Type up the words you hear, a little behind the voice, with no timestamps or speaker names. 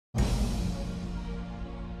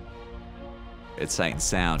at Sight and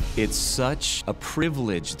Sound. It's such a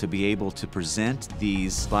privilege to be able to present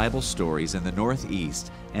these Bible stories in the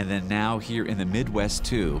Northeast, and then now here in the Midwest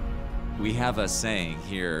too. We have a saying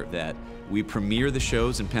here that we premiere the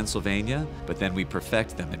shows in Pennsylvania, but then we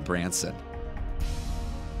perfect them in Branson.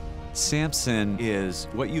 Samson is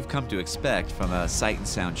what you've come to expect from a Sight and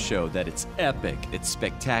Sound show, that it's epic, it's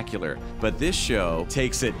spectacular, but this show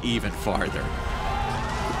takes it even farther.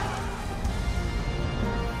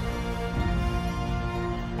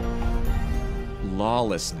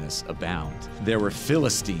 Lawlessness abound. There were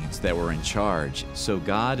Philistines that were in charge, so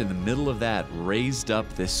God, in the middle of that, raised up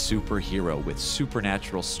this superhero with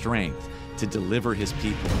supernatural strength to deliver his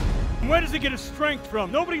people. Where does he get his strength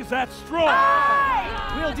from? Nobody's that strong.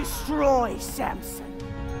 We'll destroy Samson.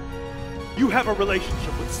 You have a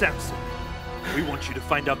relationship with Samson. We want you to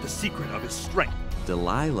find out the secret of his strength.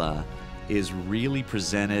 Delilah is really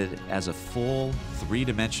presented as a full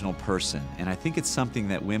three-dimensional person, and I think it's something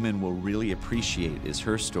that women will really appreciate is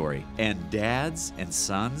her story. And dads and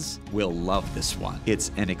sons will love this one.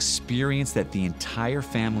 It's an experience that the entire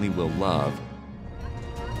family will love.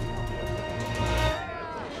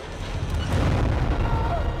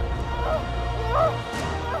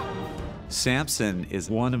 Samson is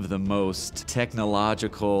one of the most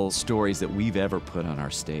technological stories that we've ever put on our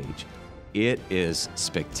stage. It is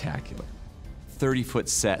spectacular. 30-foot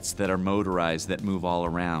sets that are motorized that move all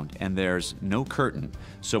around, and there's no curtain.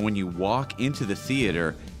 So when you walk into the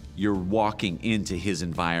theater, you're walking into his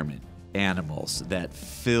environment. Animals that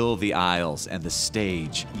fill the aisles and the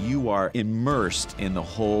stage. You are immersed in the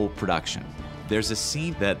whole production. There's a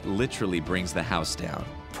scene that literally brings the house down.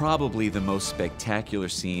 Probably the most spectacular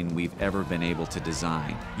scene we've ever been able to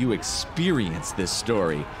design. You experience this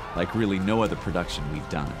story like really no other production we've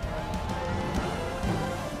done.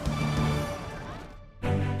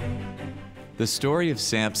 The story of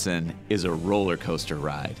Samson is a roller coaster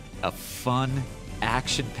ride, a fun,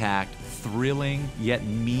 action-packed, thrilling, yet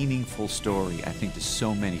meaningful story, I think, to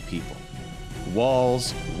so many people.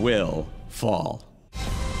 Walls will fall.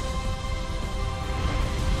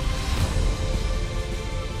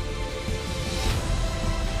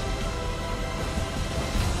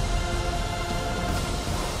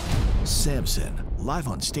 Samson, live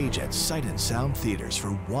on stage at Sight and Sound Theaters for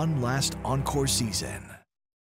one last encore season.